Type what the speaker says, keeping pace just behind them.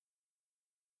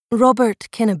Robert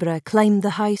Kinniburgh climbed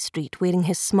the high street wearing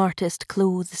his smartest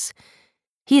clothes.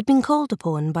 He had been called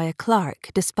upon by a clerk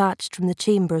dispatched from the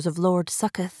chambers of Lord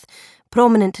Succoth,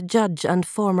 prominent judge and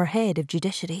former head of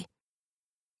judiciary.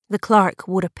 The clerk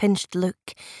wore a pinched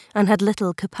look and had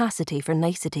little capacity for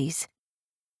niceties.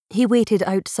 He waited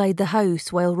outside the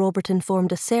house while Robert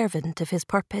informed a servant of his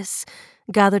purpose,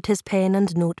 gathered his pen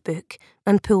and notebook,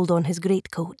 and pulled on his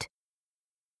greatcoat.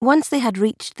 Once they had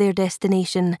reached their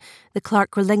destination, the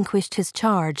clerk relinquished his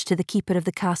charge to the keeper of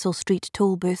the Castle Street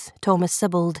toll booth, Thomas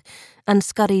Sibbald, and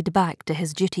scurried back to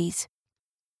his duties.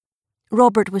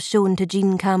 Robert was shown to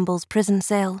Jean Campbell's prison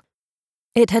cell.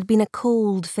 It had been a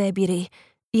cold February,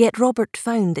 yet Robert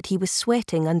found that he was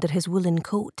sweating under his woolen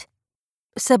coat.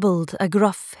 Sibbald, a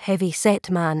gruff, heavy-set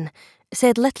man,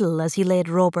 said little as he led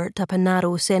Robert up a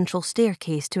narrow central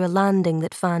staircase to a landing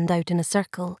that fanned out in a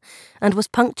circle and was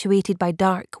punctuated by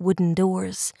dark wooden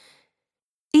doors.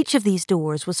 Each of these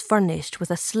doors was furnished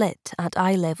with a slit at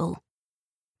eye level.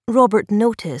 Robert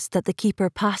noticed that the keeper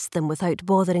passed them without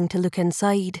bothering to look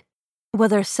inside.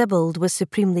 Whether Sibbald was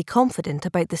supremely confident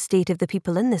about the state of the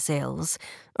people in the cells,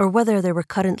 or whether there were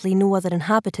currently no other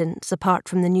inhabitants apart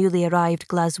from the newly arrived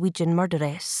Glaswegian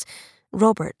murderess,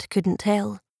 Robert couldn't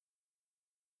tell.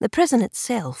 The prison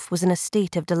itself was in a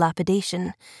state of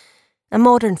dilapidation. A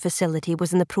modern facility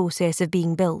was in the process of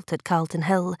being built at Calton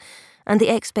Hill, and the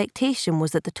expectation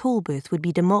was that the toll booth would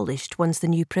be demolished once the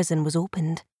new prison was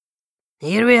opened.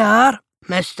 "Here we are,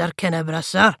 Mr. Kinniburgh,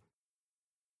 sir,"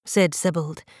 said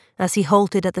Sibbald, as he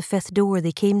halted at the fifth door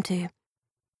they came to.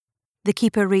 The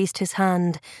keeper raised his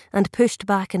hand and pushed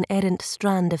back an errant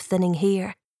strand of thinning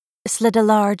hair, slid a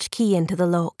large key into the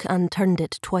lock and turned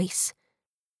it twice.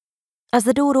 As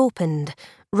the door opened,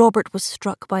 Robert was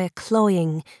struck by a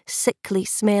cloying, sickly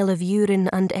smell of urine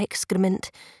and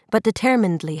excrement, but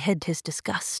determinedly hid his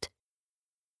disgust.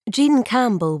 Jean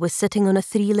Campbell was sitting on a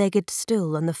three-legged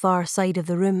stool on the far side of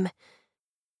the room.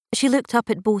 She looked up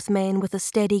at both men with a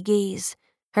steady gaze,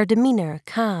 her demeanour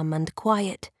calm and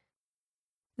quiet.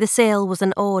 The cell was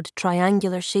an odd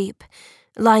triangular shape,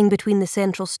 lying between the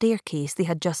central staircase they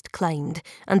had just climbed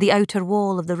and the outer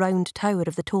wall of the round tower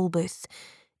of the toll booth.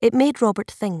 It made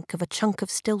Robert think of a chunk of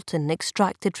Stilton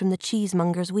extracted from the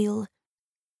cheesemonger's wheel.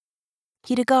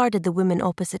 He regarded the woman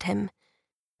opposite him,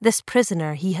 this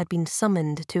prisoner he had been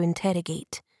summoned to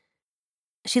interrogate.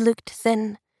 She looked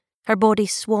thin, her body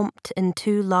swamped in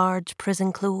two large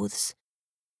prison clothes.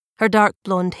 Her dark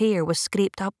blonde hair was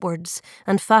scraped upwards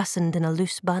and fastened in a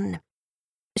loose bun.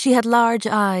 She had large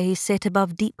eyes set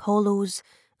above deep hollows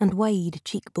and wide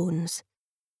cheekbones.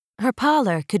 Her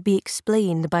pallor could be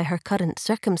explained by her current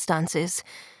circumstances,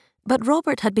 but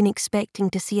Robert had been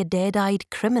expecting to see a dead-eyed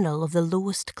criminal of the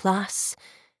lowest class.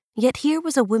 Yet here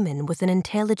was a woman with an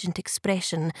intelligent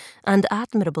expression and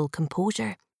admirable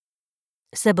composure.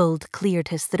 Sibbald cleared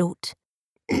his throat.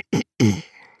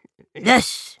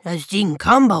 "This is Jean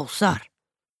Campbell, sir."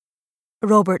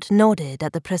 Robert nodded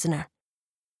at the prisoner.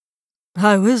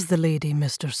 "How is the lady,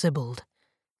 Mr. Sibbald?"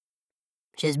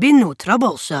 "She's been no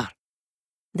trouble, sir,"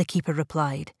 the keeper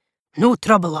replied. "No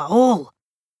trouble at all.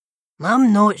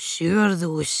 I'm not sure,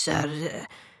 though, sir."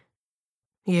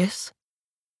 "Yes?"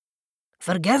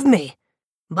 "Forgive me,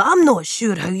 but I'm not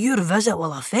sure how your visit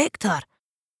will affect her.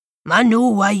 I know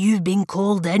why you've been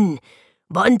called in,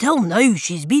 but until now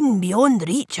she's been beyond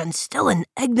reach and still in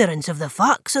ignorance of the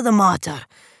facts of the matter,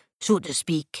 so to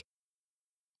speak."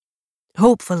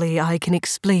 "Hopefully I can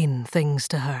explain things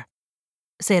to her,"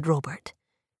 said Robert.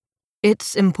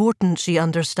 "It's important she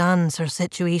understands her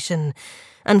situation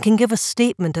and can give a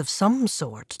statement of some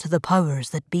sort to the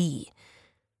powers that be.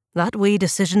 That way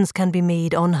decisions can be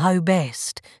made on how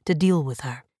best to deal with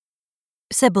her."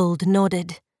 Sibbald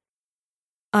nodded.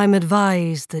 "I'm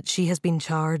advised that she has been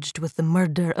charged with the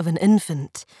murder of an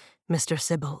infant, Mr.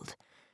 Sibbald,